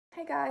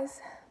Hey guys,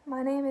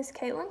 my name is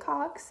Caitlin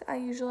Cox. I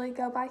usually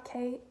go by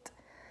Kate.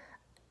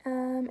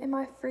 In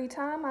my free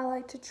time, I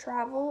like to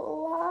travel a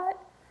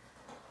lot.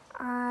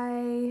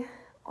 I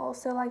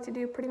also like to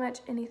do pretty much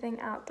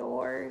anything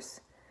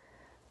outdoors.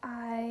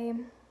 I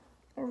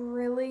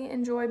really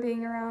enjoy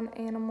being around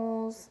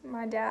animals.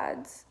 My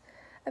dad's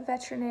a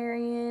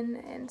veterinarian,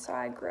 and so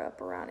I grew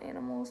up around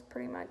animals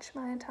pretty much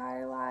my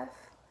entire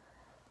life.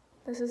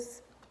 This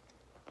is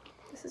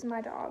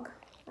my dog,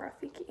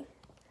 Rafiki.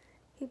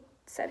 He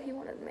said he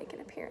wanted to make an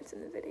appearance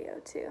in the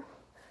video too.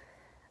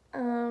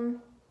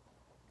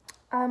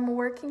 I'm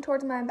working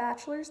towards my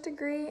bachelor's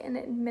degree in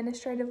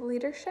administrative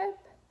leadership.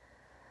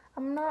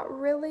 I'm not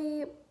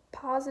really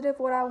positive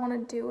what I want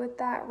to do with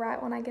that right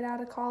when I get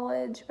out of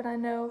college, but I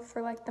know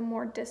for like the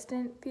more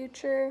distant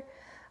future,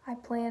 I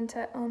plan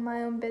to own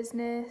my own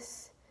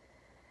business.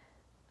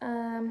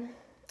 I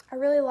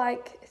really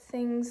like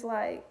things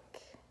like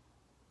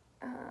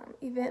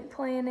event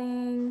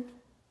planning,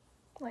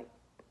 like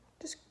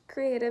just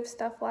creative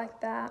stuff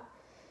like that.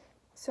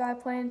 So I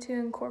plan to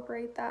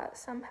incorporate that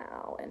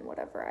somehow in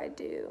whatever I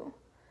do.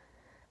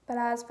 But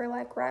as for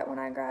like right when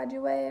I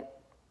graduate,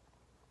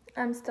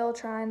 I'm still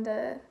trying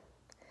to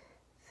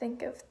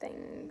think of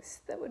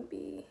things that would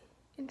be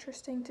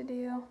interesting to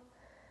do.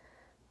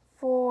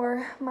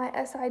 For my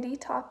SID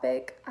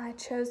topic, I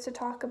chose to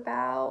talk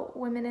about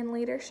women in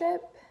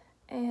leadership,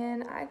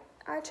 and I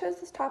chose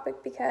this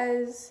topic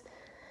because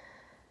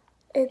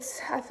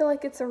I feel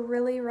like it's a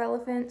really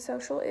relevant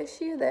social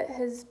issue that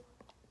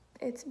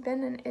it's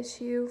been an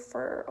issue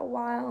for a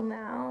while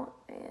now,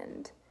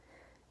 and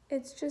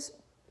it's just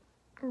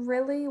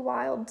really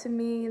wild to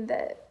me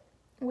that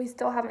we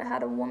still haven't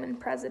had a woman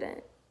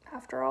president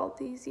after all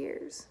these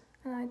years.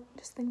 And I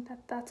just think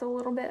that that's a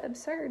little bit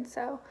absurd.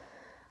 So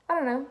I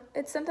don't know,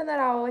 it's something that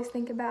I always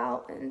think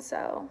about, and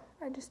so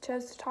I just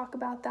chose to talk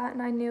about that,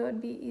 and I knew it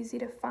would be easy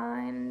to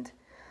find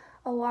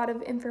a lot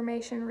of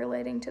information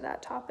relating to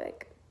that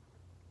topic.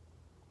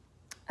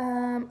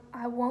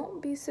 I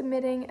won't be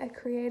submitting a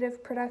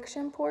creative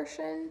production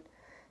portion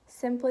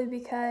simply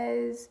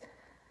because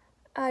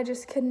I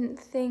just couldn't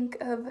think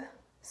of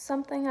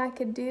something I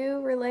could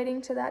do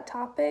relating to that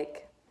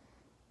topic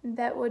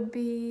that would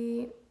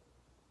be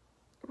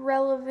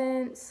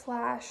relevant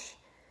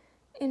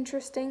 /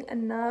 interesting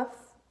enough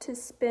to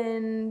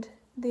spend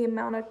the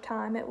amount of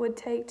time it would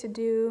take to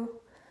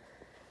do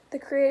the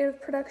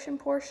creative production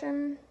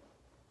portion.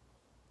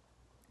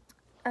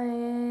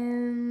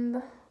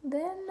 And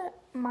then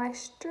my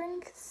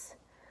strengths,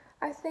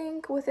 I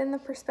think within the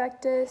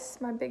prospectus,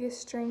 my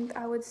biggest strength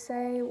I would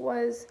say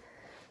was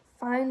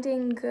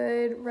finding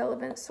good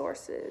relevant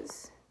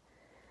sources.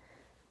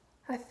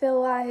 I feel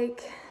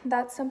like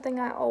that's something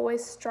I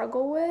always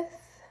struggle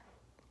with.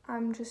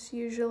 I'm just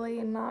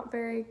usually not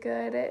very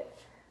good at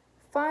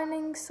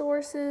finding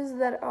sources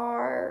that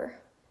are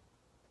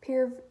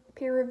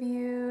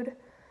peer-reviewed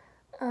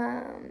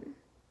and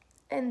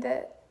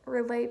that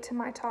relate to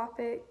my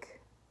topic.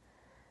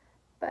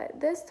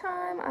 But this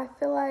time, I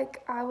feel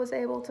like I was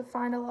able to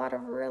find a lot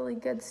of really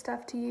good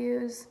stuff to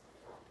use,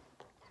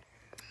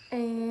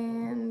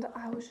 and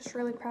I was just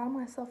really proud of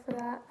myself for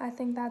that. I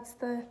think that's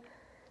the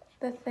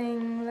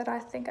thing that I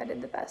think I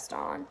did the best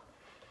on.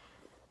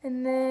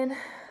 And then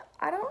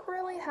I don't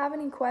really have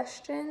any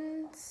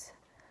questions.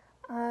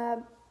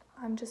 I'm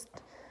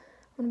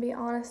gonna be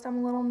honest, I'm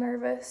a little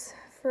nervous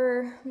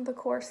for the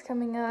course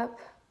coming up,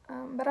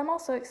 but I'm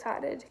also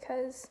excited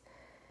because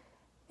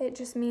it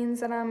just means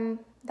that I'm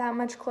that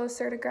much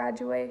closer to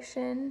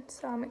graduation,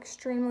 so I'm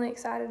extremely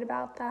excited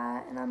about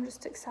that, and I'm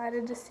just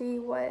excited to see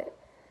what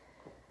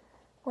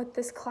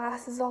this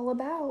class is all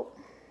about.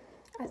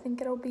 I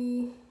think it'll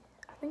be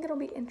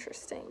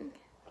interesting.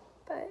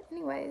 But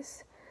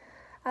anyways,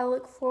 I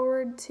look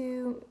forward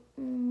to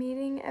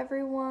meeting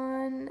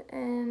everyone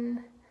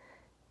and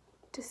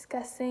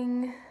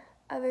discussing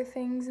other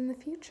things in the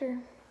future.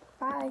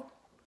 Bye.